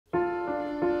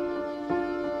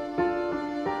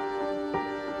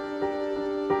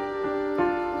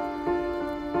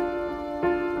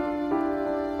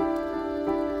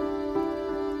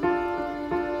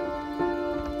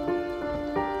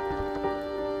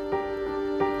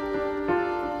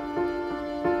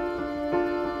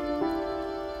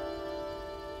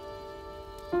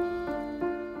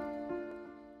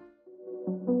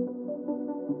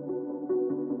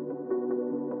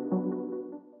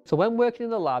So when working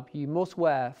in the lab, you must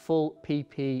wear full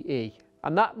PPE,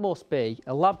 and that must be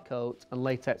a lab coat and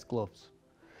latex gloves.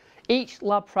 Each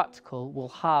lab practical will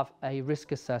have a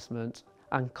risk assessment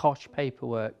and COSH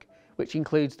paperwork, which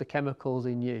includes the chemicals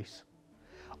in use.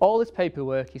 All this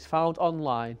paperwork is found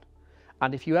online,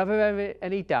 and if you ever have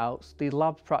any doubts, the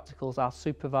lab practicals are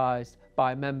supervised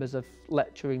by members of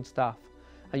lecturing staff,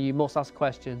 and you must ask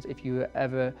questions if you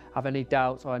ever have any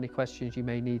doubts or any questions you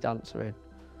may need answering.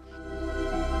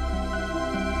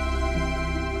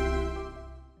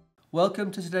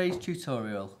 Welcome to today's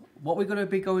tutorial. What we're going to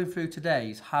be going through today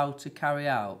is how to carry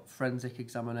out forensic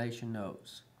examination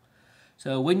notes.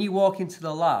 So when you walk into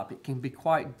the lab, it can be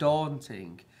quite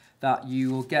daunting that you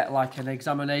will get like an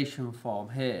examination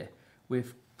form here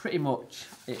with pretty much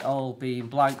it all being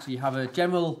blank. So you have a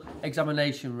general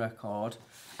examination record,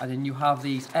 and then you have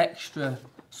these extra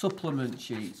supplement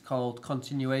sheets called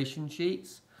continuation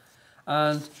sheets.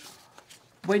 And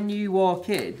when you walk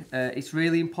in, it's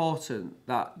really important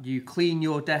that you clean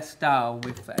your desk down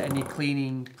with any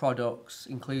cleaning products,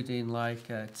 including like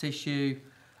tissue,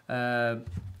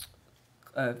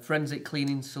 forensic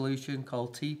cleaning solution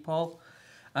called TCProductions7,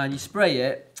 and you spray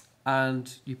it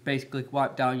and you basically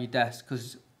wipe down your desk,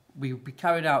 because we'll be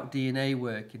carrying out DNA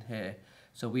work in here,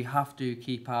 so we have to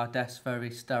keep our desk very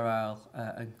sterile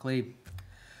and clean.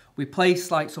 We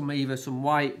place like either some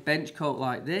white bench coat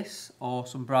like this or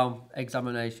some brown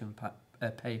examination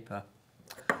paper.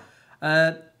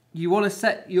 You want to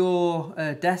set your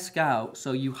desk out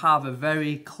so you have a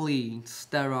very clean,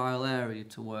 sterile area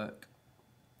to work.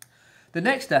 The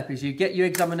next step is you get your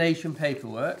examination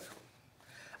paperwork,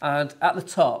 and at the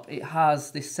top it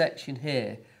has this section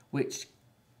here which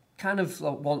kind of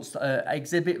wants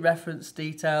exhibit reference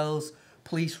details,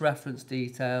 police reference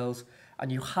details,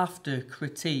 and you have to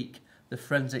critique the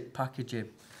forensic packaging.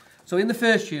 So in the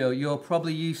first year, you're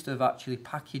probably used to actually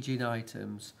packaging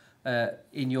items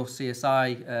in your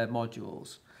CSI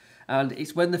modules. And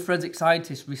it's when the forensic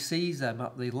scientist receives them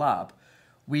at the lab,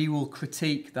 we will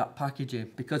critique that packaging,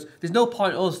 because there's no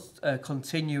point us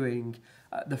continuing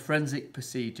the forensic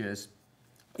procedures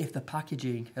if the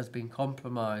packaging has been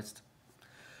compromised.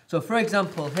 So for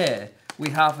example here, we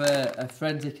have a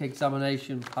forensic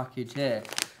examination package here.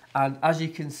 And as you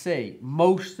can see,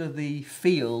 most of the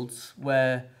fields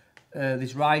where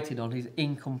there's writing on is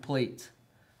incomplete.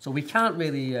 So we can't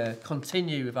really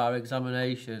continue with our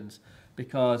examinations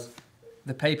because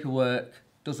the paperwork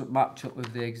doesn't match up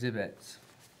with the exhibits.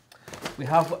 We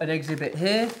have an exhibit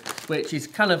here, which is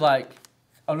kind of like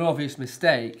an obvious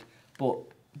mistake, but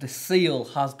the seal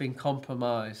has been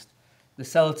compromised. The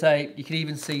sellotape, you can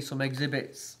even see some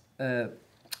exhibits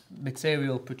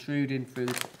material protruding through.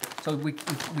 So we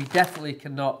definitely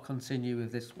cannot continue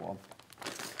with this one.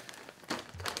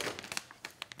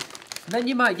 And then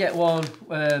you might get one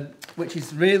which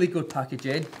is really good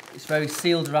packaging. It's very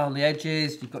sealed around the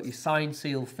edges. You've got your sign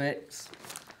seal fix,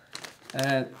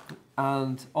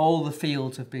 and all the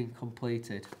fields have been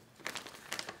completed.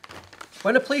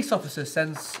 When a police officer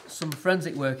sends some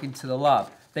forensic work into the lab,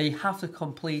 they have to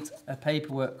complete a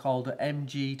paperwork called an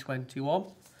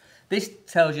MG21. This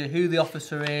tells you who the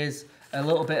officer is, a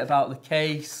little bit about the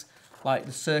case, like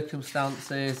the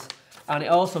circumstances, and it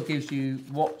also gives you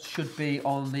what should be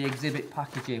on the exhibit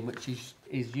packaging, which is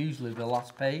usually the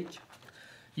last page.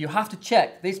 You have to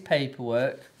check this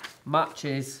paperwork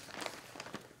matches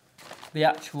the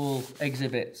actual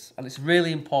exhibits, and it's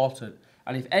really important.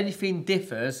 And if anything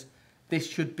differs, this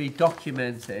should be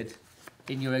documented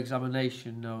in your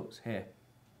examination notes here.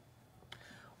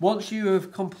 Once you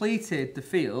have completed the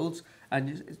fields,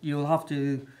 and you'll have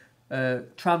to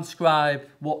transcribe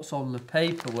what's on the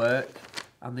paperwork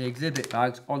and the exhibit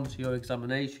bags onto your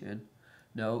examination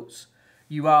notes,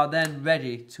 you are then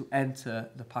ready to enter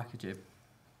the packaging.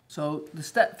 So the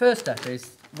first step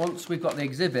is, once we've got the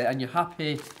exhibit and you're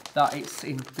happy that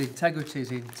the integrity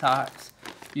is intact,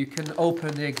 you can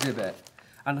open the exhibit.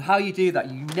 And how you do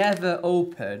that, you never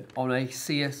open on a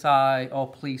CSI or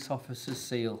police officer's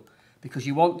seal, because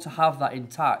you want to have that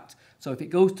intact. So if it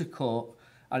goes to court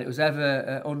and it was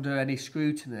ever under any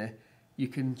scrutiny, you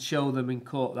can show them in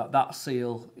court that that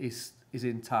seal is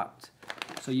intact.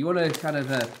 So you want to kind of,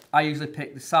 I usually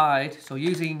pick the side, so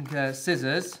using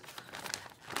scissors,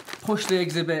 push the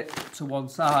exhibit to one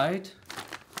side,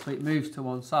 so it moves to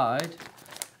one side,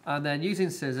 and then using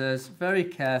scissors, very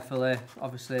carefully,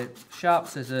 obviously sharp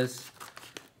scissors,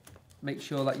 make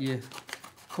sure that you're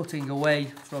cutting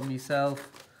away from yourself.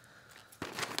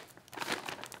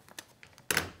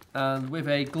 And with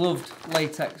a gloved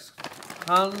latex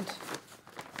hand,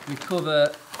 recover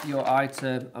your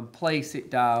item and place it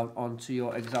down onto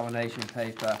your examination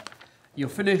paper. you're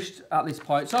finished at this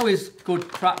point. It's always good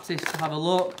practice to have a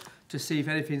look to see if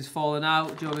anything's fallen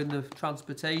out during the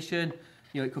transportation.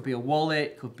 You know, it could be a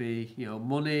wallet, it could be, you know,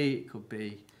 money, it could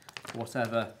be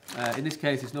whatever. In this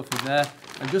case, there's nothing there.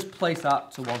 And just place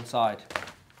that to one side.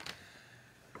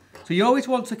 So you always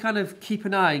want to kind of keep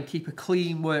an eye and keep a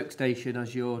clean workstation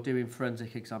as you're doing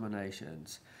forensic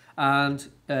examinations. And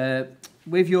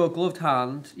with your gloved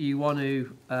hand, you want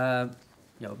to,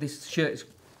 you know, this shirt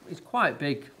is quite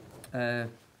big, but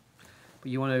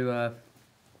you want to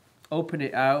open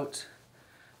it out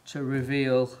to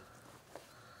reveal.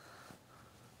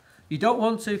 You don't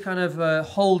want to kind of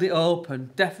hold it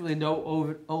open, definitely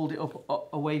don't hold it up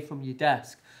away from your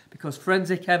desk, because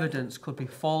forensic evidence could be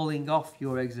falling off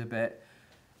your exhibit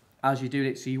as you're doing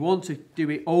it. So you want to do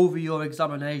it over your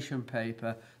examination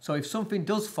paper. So if something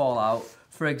does fall out,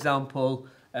 for example,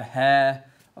 a hair,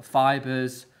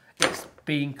 fibres, it's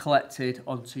being collected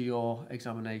onto your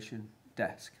examination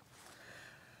desk.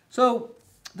 So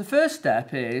the first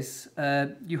step is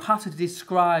you have to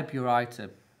describe your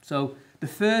item. So the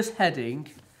first heading,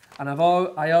 and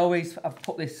I've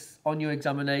put this on your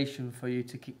examination for you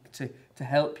to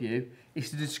help you, is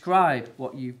to describe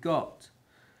what you've got.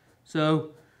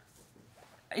 So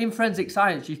in forensic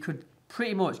science, you could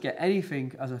pretty much get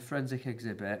anything as a forensic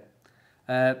exhibit,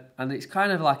 and it's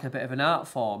kind of like a bit of an art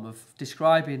form of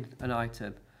describing an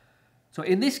item. So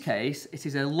in this case, it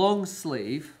is a long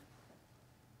sleeve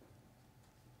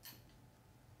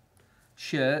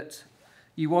shirt.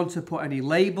 You want to put any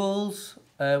labels,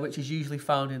 which is usually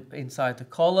found inside the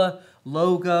collar,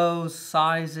 logos,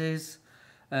 sizes.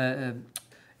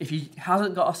 If he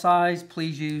hasn't got a size,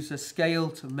 please use a scale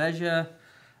to measure.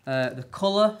 The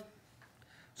colour.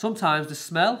 Sometimes the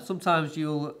smell. Sometimes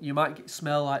you might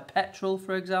smell like petrol,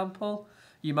 for example.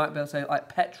 You might be able to say like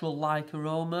petrol-like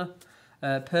aroma.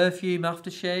 Perfume,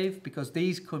 aftershave, because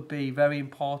these could be very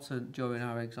important during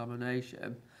our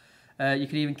examination. You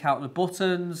can even count the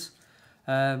buttons.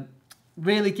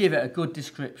 Really give it a good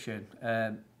description.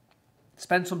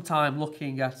 Spend some time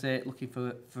looking at it, looking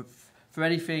for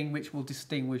anything which will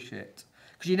distinguish it.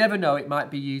 Because you never know, it might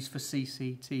be used for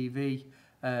CCTV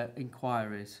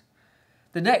inquiries.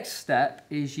 The next step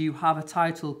is you have a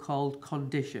title called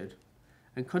condition.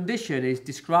 And condition is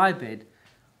describing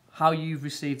how you've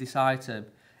received this item.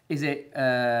 Is it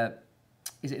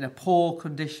in a poor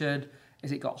condition?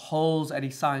 Has it got holes, any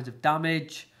signs of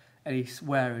damage, any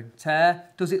wear and tear?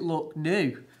 Does it look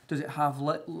new? Does it have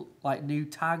like new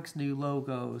tags, new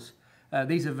logos?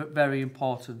 These are very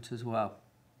important as well.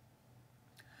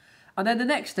 And then the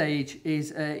next stage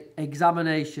is an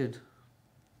examination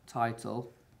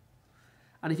title.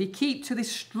 And if you keep to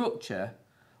this structure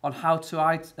on how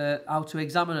to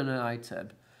examine an item,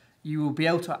 you will be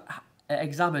able to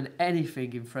examine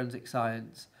anything in forensic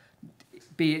science,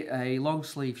 be it a long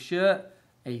sleeve shirt,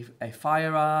 a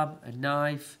firearm, a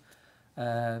knife,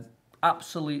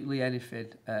 absolutely anything.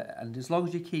 And as long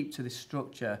as you keep to this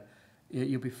structure,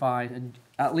 you'll be fine, and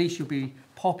at least you'll be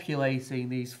populating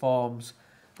these forms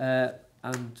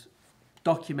and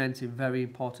documenting very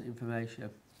important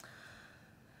information.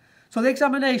 So the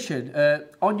examination,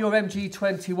 on your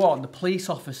MG21, the police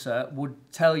officer would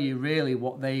tell you really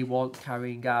what they want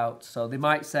carrying out. So they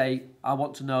might say, I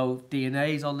want to know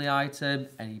DNA's on the item,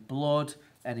 any blood,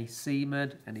 any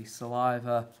semen, any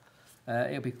saliva.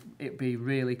 It'd be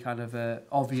really kind of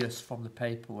obvious from the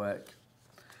paperwork.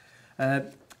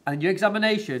 And your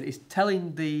examination is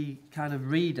telling the kind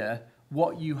of reader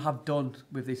what you have done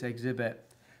with this exhibit.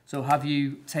 So have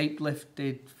you tape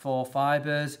lifted for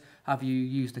fibres? Have you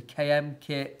used the KM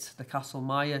kit, the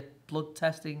Castle-Meyer blood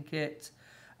testing kit?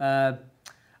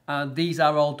 And these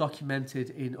are all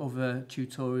documented in other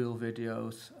tutorial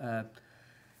videos.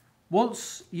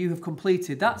 Once you have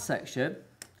completed that section,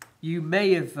 you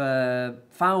may have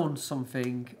found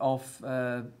something of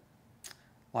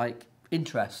like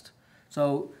interest.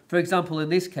 So, for example, in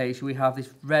this case, we have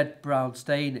this red-brown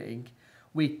staining.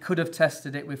 We could have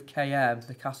tested it with KM,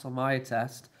 the Castle-Meyer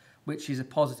test, which is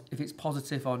if it's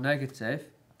positive or negative.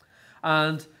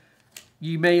 And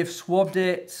you may have swabbed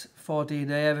it for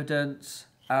DNA evidence,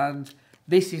 and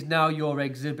this is now your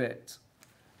exhibit.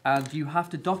 And you have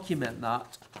to document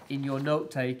that in your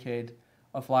note-taking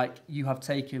of like you have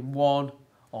taken 1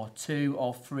 or 2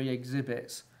 or 3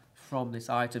 exhibits from this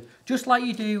item. Just like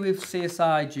you do with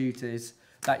CSI duties,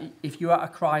 that if you're at a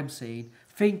crime scene,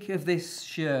 think of this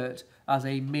shirt as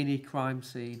a mini crime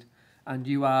scene, and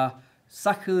you are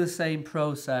exactly the same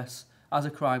process as a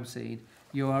crime scene.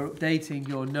 You are updating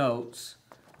your notes,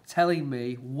 telling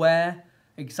me where,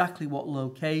 exactly what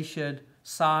location,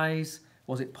 size,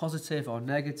 was it positive or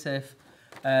negative,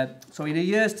 So in a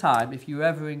year's time, if you're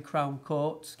ever in Crown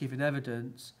Court giving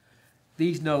evidence,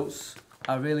 these notes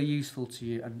are really useful to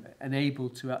you and able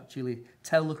to actually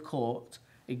tell the court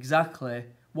exactly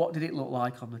what did it look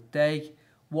like on the day,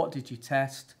 what did you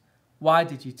test, why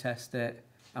did you test it,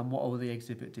 and what are the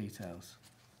exhibit details.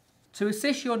 To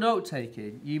assist your note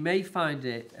taking, you may find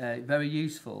it very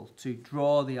useful to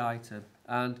draw the item,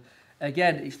 and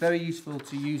again it's very useful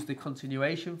to use the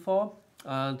continuation form,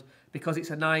 and because it's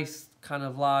a nice kind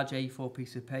of large A4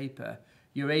 piece of paper,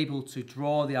 you're able to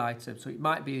draw the item. So it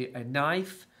might be a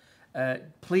knife.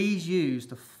 Please use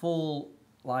the full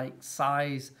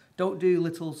size. Don't do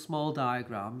little small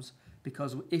diagrams,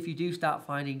 because if you do start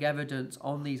finding evidence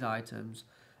on these items,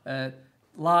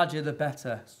 larger the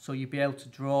better. So you'll be able to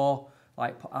draw,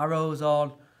 put arrows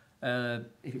on.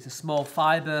 If it's a small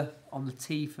fibre on the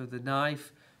teeth of the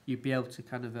knife, you'd be able to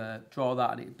kind of draw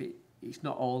that, and it's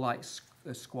not all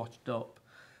squashed up.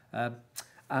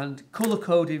 And colour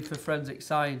coding for forensic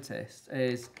scientists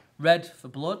is red for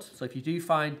blood. So if you do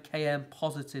find KM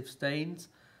positive stains,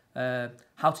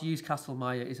 how to use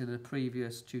Castlemeyer is in a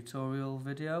previous tutorial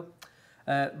video.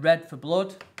 Red for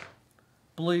blood,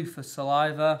 blue for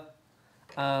saliva,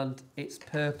 and it's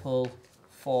purple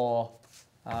for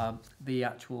the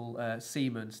actual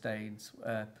semen stains,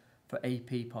 for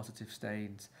AP positive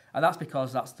stains. And that's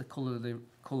because that's the colour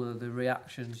of the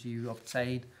reactions you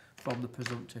obtain from the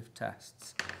presumptive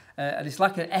tests. And it's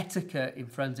like an etiquette in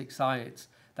forensic science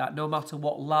that no matter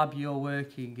what lab you're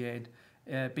working in,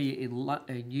 be it in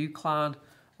UCLan,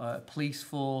 a police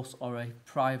force or a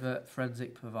private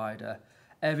forensic provider,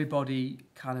 everybody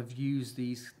kind of use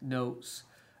these notes,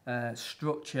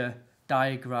 structure,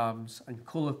 diagrams and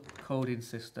colour coding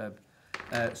system.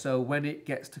 So when it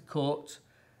gets to court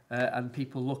and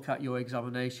people look at your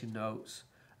examination notes,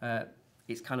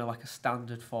 it's kind of like a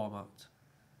standard format.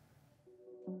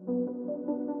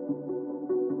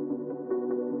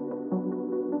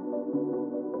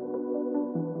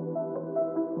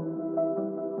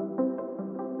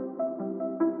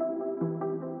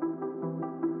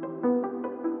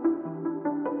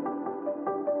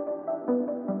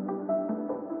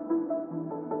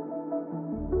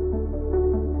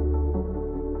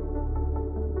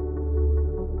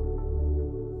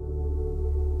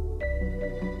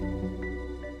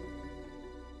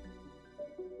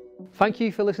 Thank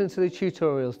you for listening to the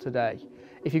tutorials today.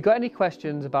 If you've got any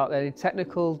questions about any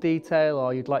technical detail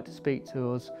or you'd like to speak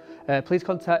to us, please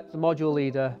contact the module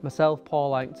leader, myself, Paul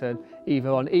Langton,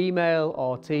 either on email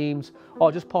or Teams,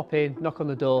 or just pop in, knock on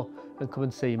the door and come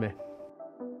and see me.